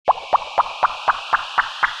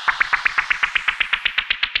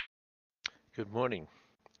Good morning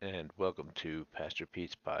and welcome to Pastor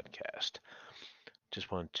Pete's podcast.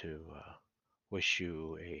 Just want to wish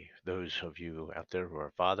you those of you out there who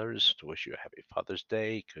are fathers, to wish you a happy Father's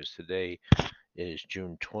Day because today is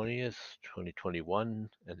June 20th, 2021,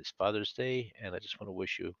 and it's Father's Day. And I just want to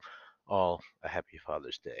wish you all a happy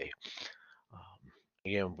Father's Day.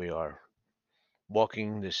 Again, we are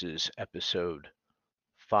walking. This is episode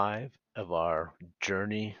 5 of our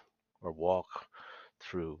journey or walk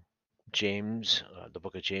through James, the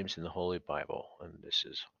book of James in the Holy Bible. And this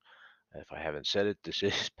is, if I haven't said it, this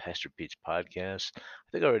is Pastor Pete's podcast. I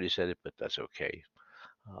think I already said it, but that's okay.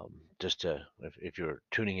 Just to, if you're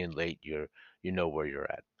tuning in late, you know where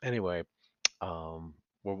you're at. Anyway,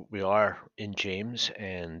 we are in James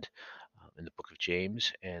and in the book of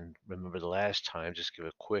James. And remember the last time, just give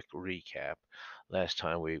a quick recap. Last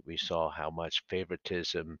time we saw how much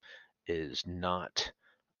favoritism is not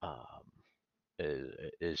um,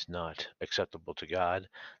 is not acceptable to God.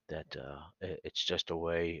 That it's just a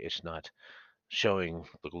way. It's not showing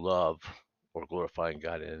the love or glorifying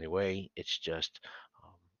God in any way. It's just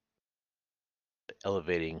um,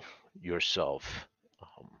 elevating yourself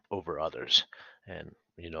over others, and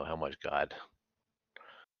you know how much God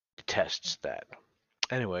detests that.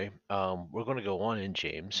 Anyway, we're going to go on in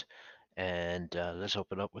James, and let's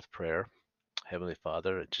open up with prayer. Heavenly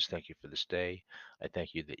Father, I just thank you for this day. I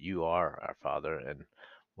thank you that you are our Father, and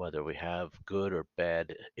whether we have good or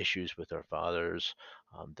bad issues with our fathers,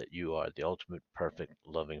 that you are the ultimate, perfect,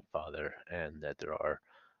 loving Father, and that there are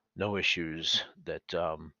no issues that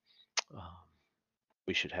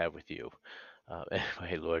we should have with you.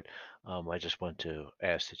 Anyway, Lord, I just want to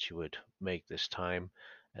ask that you would make this time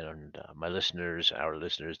and my listeners, our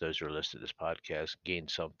listeners, those who are listening to this podcast, gain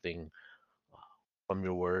something from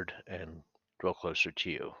your word and draw closer to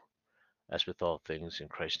you. As with all things, in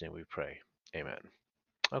Christ's name we pray. Amen.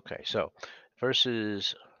 Okay, so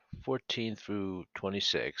verses 14 through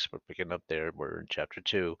 26, we're picking up there. We're in chapter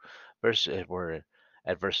 2. We're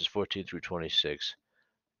at verses 14 through 26.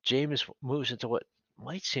 James moves into what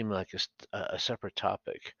might seem like a separate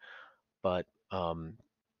topic, but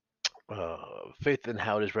faith and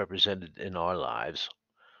how it is represented in our lives.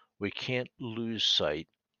 We can't lose sight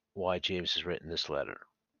why James has written this letter.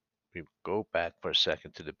 We go back for a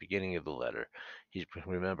second to the beginning of the letter.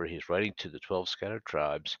 Remember, he's writing to the 12 scattered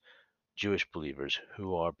tribes, Jewish believers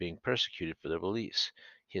who are being persecuted for their beliefs.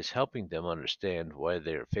 He is helping them understand why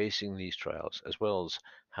they are facing these trials, as well as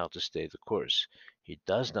how to stay the course. He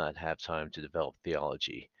does not have time to develop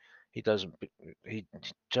theology. He doesn't. He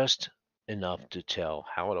just enough to tell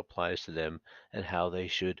how it applies to them and how they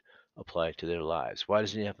should apply it to their lives. Why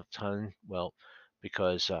doesn't he have time? Well,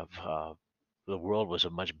 because of the world was a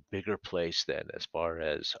much bigger place then, as far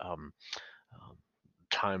as um,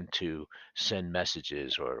 time to send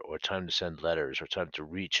messages or time to send letters or time to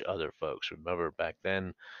reach other folks. Remember back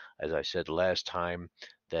then, as I said last time,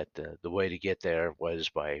 that the way to get there was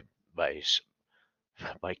by by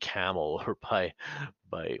camel or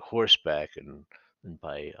by horseback and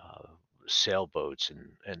by sailboats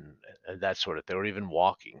and that sort of thing, or even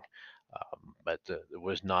walking. But there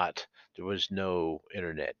was no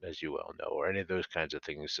internet, as you well know, or any of those kinds of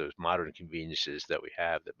things, those modern conveniences that we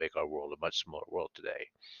have that make our world a much smaller world today.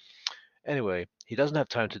 Anyway, he doesn't have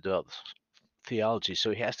time to develop theology,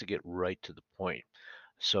 so he has to get right to the point.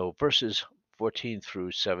 So verses 14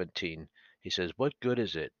 through 17, he says, "What good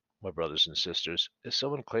is it, my brothers and sisters, if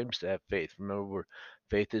someone claims to have faith?" Remember,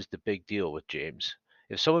 faith is the big deal with James.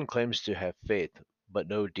 If someone claims to have faith but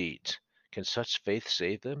no deeds, can such faith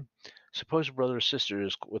save them? Suppose a brother or sister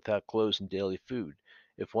is without clothes and daily food.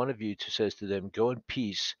 If one of you says to them, "Go in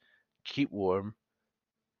peace, keep warm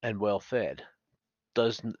and well fed,"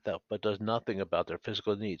 does nothing about their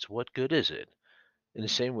physical needs, what good is it? In the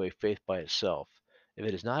same way, faith by itself, if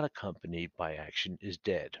it is not accompanied by action, is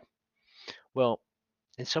dead. Well,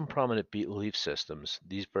 in some prominent belief systems,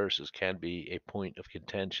 these verses can be a point of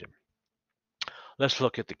contention. Let's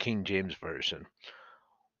look at the King James Version.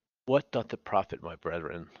 What doth it profit, my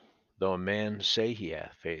brethren, though a man say he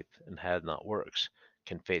hath faith, and hath not works?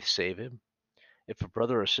 Can faith save him? If a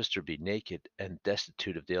brother or sister be naked, and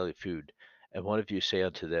destitute of daily food, and one of you say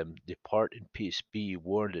unto them, Depart in peace, be ye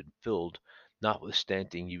warned and filled,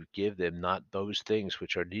 notwithstanding you give them not those things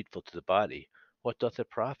which are needful to the body, what doth it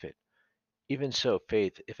profit? Even so,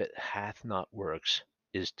 faith, if it hath not works,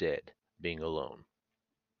 is dead, being alone.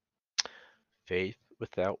 Faith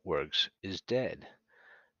without works is dead.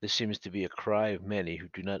 This seems to be a cry of many who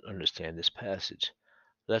do not understand this passage.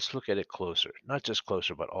 Let's look at it closer. Not just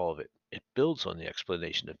closer, but all of it. It builds on the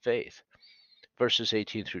explanation of faith. Verses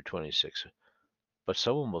 18 through 26. But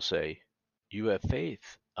someone will say, You have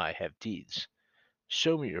faith, I have deeds.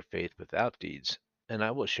 Show me your faith without deeds, and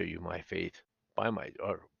I will show you my faith by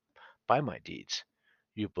my deeds.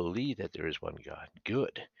 You believe that there is one God.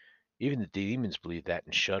 Good. Even the demons believe that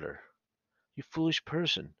and shudder. You foolish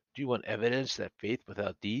person. Do you want evidence that faith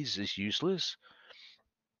without deeds is useless?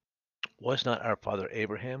 Was not our father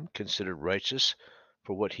Abraham considered righteous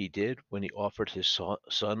for what he did when he offered his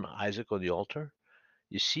son Isaac on the altar?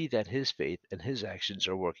 You see that his faith and his actions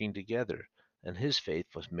are working together, and his faith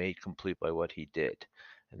was made complete by what he did.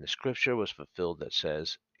 And the scripture was fulfilled that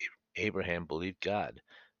says, Abraham believed God,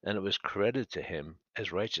 and it was credited to him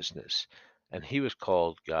as righteousness, and he was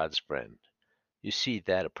called God's friend. You see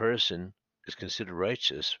that a person is considered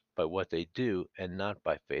righteous by what they do and not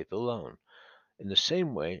by faith alone. In the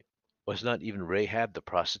same way, was not even Rahab the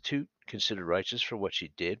prostitute considered righteous for what she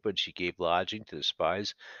did when she gave lodging to the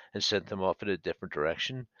spies and sent them off in a different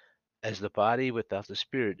direction? As the body without the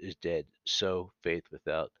spirit is dead, so faith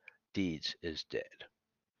without deeds is dead.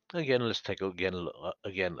 Again, let's take again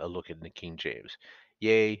a look at the King James.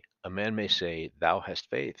 Yea, a man may say, Thou hast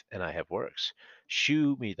faith, and I have works.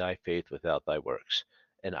 Shew me thy faith without thy works,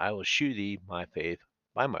 and I will shew thee my faith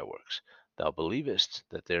by my works. Thou believest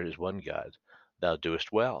that there is one God. Thou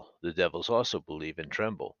doest well. The devils also believe and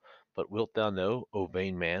tremble. But wilt thou know, O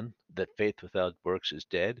vain man, that faith without works is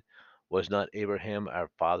dead? Was not Abraham our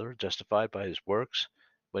father justified by his works,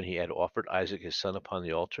 when he had offered Isaac his son upon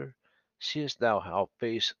the altar? Seest thou how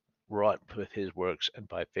faith wrought with his works, and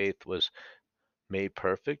by faith was made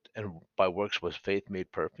perfect, and by works was faith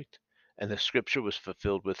made perfect? And the scripture was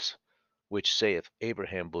fulfilled with which saith,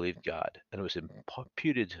 Abraham believed God, and it was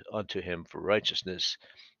imputed unto him for righteousness,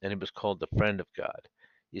 and he was called the friend of God.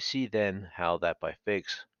 You see then how that by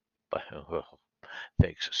fakes,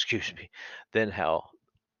 excuse me, then how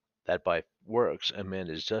that by works a man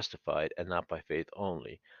is justified, and not by faith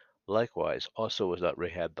only. Likewise, also was not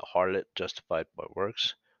Rahab the harlot justified by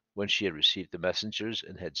works, when she had received the messengers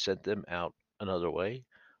and had sent them out another way?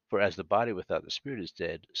 For as the body without the spirit is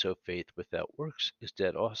dead, so faith without works is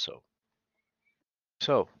dead also.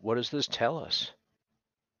 So, what does this tell us?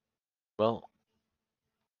 Well,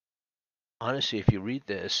 honestly, if you read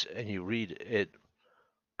this and you read it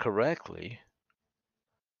correctly,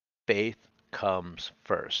 faith comes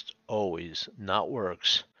first, always, not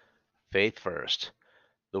works. Faith first.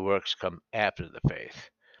 The works come after the faith.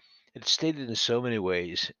 It's stated in so many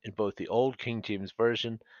ways in both the old King James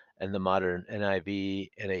Version and the modern NIV,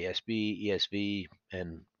 NASB, ESV,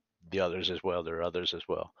 and the others as well. There are others as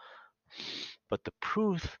well. But the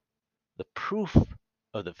proof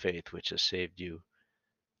of the faith which has saved you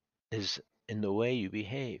is in the way you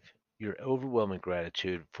behave. Your overwhelming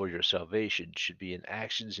gratitude for your salvation should be in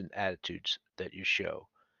actions and attitudes that you show.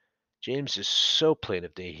 James is so plain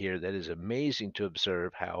of day here that it is amazing to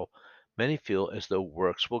observe how many feel as though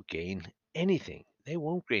works will gain anything. They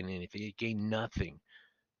won't gain anything, they gain nothing.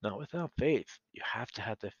 Not without faith. You have to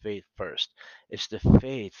have the faith first. It's the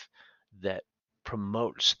faith that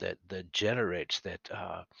promotes, that generates,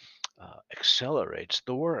 that accelerates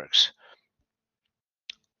the works.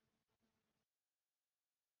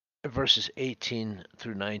 Verses 18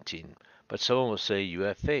 through 19. But someone will say, You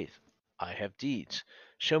have faith. I have deeds.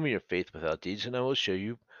 Show me your faith without deeds, and I will show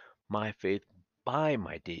you my faith by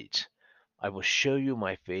my deeds. I will show you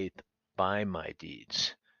my faith by my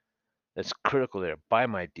deeds. That's critical there. By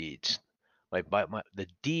my deeds. The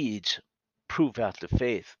deeds prove out the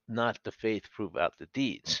faith, not the faith prove out the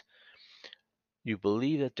deeds. You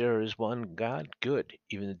believe that there is one God? Good.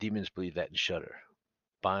 Even the demons believe that and shudder.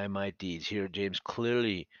 By my deeds. Here, James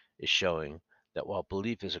clearly is showing that while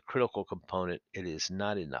belief is a critical component, it is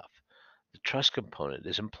not enough. The trust component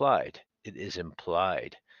is implied. It is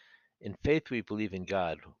implied. In faith, we believe in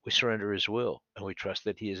God, we surrender His will, and we trust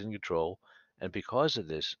that He is in control. And because of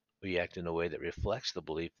this, we act in a way that reflects the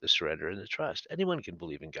belief, the surrender, and the trust. Anyone can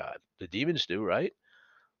believe in God. The demons do, right? It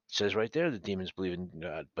says right there the demons believe in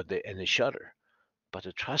God, but they shudder. But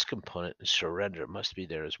the trust component and surrender must be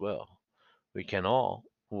there as well. We can all,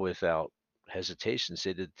 without hesitation,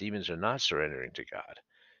 say that demons are not surrendering to God.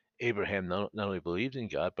 Abraham not only believed in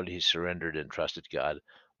God, but he surrendered and trusted God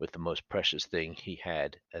with the most precious thing he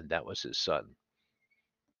had, and that was his son.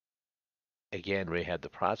 Again, Rahab the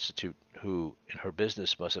prostitute, who in her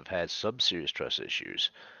business must have had some serious trust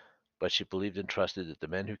issues, but she believed and trusted that the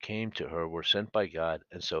men who came to her were sent by God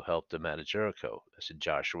and so helped them out of Jericho. That's in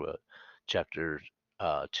Joshua chapter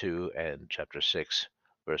 2 and chapter 6,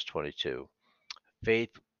 verse 22.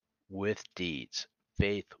 Faith with deeds.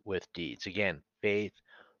 Faith with deeds. Again, faith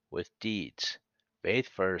with deeds. Faith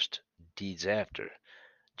first, deeds after.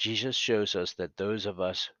 Jesus shows us that those of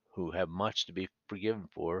us who have much to be forgiven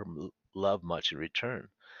for love much in return.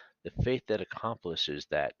 The faith that accomplishes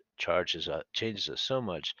that changes us so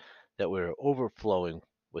much that we're overflowing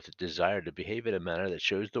with a desire to behave in a manner that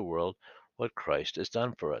shows the world what Christ has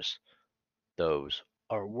done for us. Those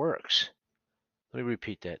are works. Let me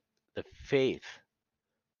repeat that. The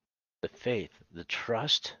the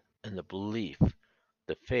trust and the belief,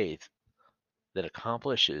 the faith that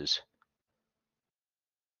accomplishes,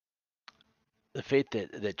 the faith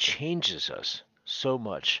that changes us so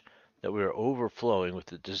much that we are overflowing with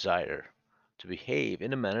the desire to behave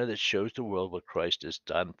in a manner that shows the world what Christ has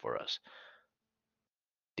done for us.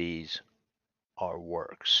 These are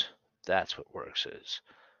works. That's what works is.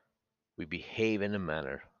 We behave in a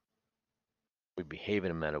manner. We behave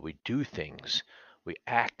in a manner. We do things. We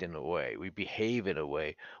act in a way. We behave in a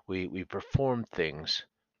way. We perform things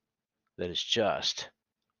that is just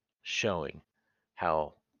showing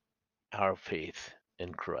how our faith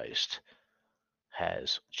in Christ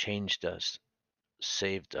has changed us,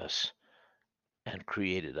 saved us, and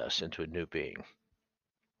created us into a new being.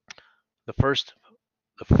 The first,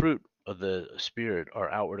 the fruit of the Spirit are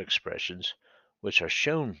outward expressions which are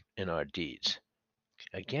shown in our deeds.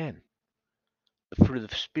 Again, the fruit of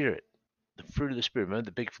the Spirit. The fruit of the Spirit.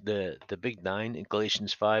 Remember the big nine in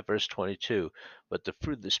Galatians 5, verse 22. But the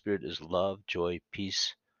fruit of the Spirit is love, joy,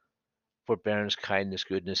 peace, forbearance, kindness,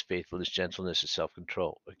 goodness, faithfulness, gentleness, and self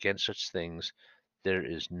control. Against such things there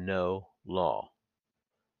is no law.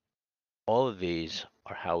 All of these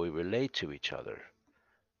are how we relate to each other.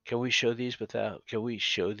 Can we show these without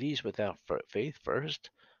faith first?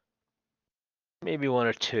 Maybe one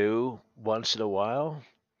or two once in a while.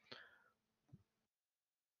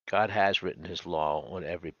 God has written his law on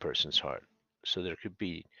every person's heart. So there could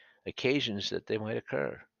be occasions that they might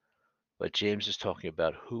occur. But James is talking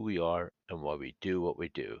about who we are and why we do what we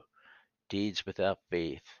do. Deeds without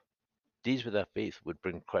faith. Deeds without faith would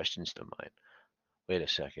bring questions to mind. Wait a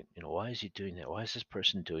second, why is he doing that? Why is this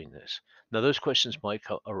person doing this? Now, those questions might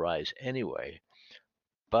arise anyway,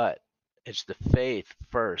 but it's the faith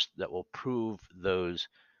first that will prove those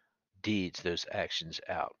deeds, those actions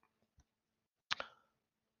out.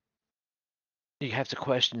 You have to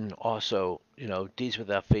question also, deeds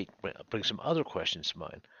without faith bring some other questions to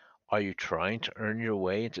mind. Are you trying to earn your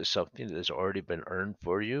way into something that has already been earned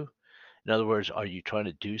for you? In other words, are you trying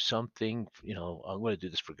to do something, I'm going to do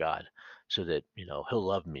this for God so that, he'll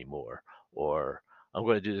love me more, or I'm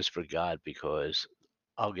going to do this for God because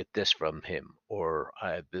I'll get this from him, or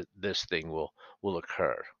this thing will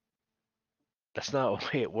occur. That's not the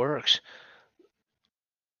way it works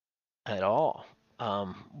at all.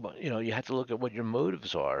 But you have to look at what your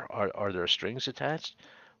motives are. Are there strings attached?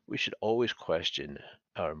 We should always question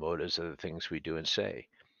our motives of the things we do and say.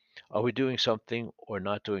 Are we doing something or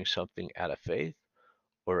not doing something out of faith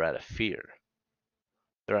or out of fear?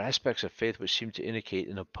 There are aspects of faith which seem to indicate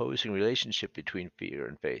an opposing relationship between fear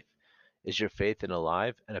and faith. Is your faith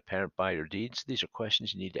alive and apparent by your deeds? These are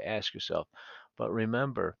questions you need to ask yourself. But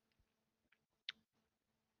remember,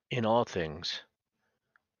 in all things,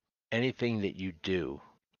 anything that you do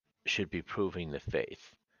should be proving the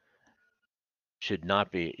faith. Should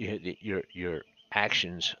not be your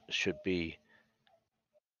actions should be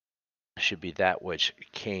that which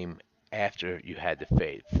came after you had the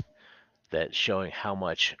faith. That showing how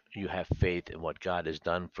much you have faith in what God has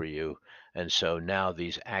done for you. And so now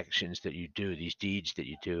these actions that you do, these deeds that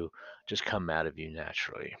you do, just come out of you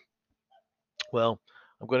naturally. Well,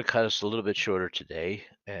 I'm going to cut us a little bit shorter today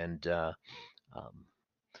and um,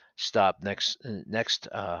 stop next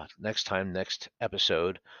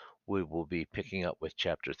episode. We will be picking up with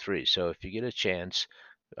chapter 3. So if you get a chance,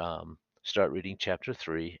 start reading chapter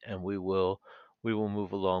 3, and we will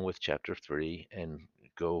move along with chapter 3 and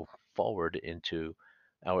go forward into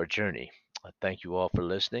our journey. Thank you all for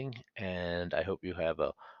listening, and I hope you have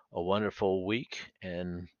a wonderful week,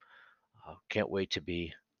 and can't wait to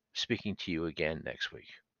be speaking to you again next week.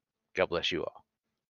 God bless you all.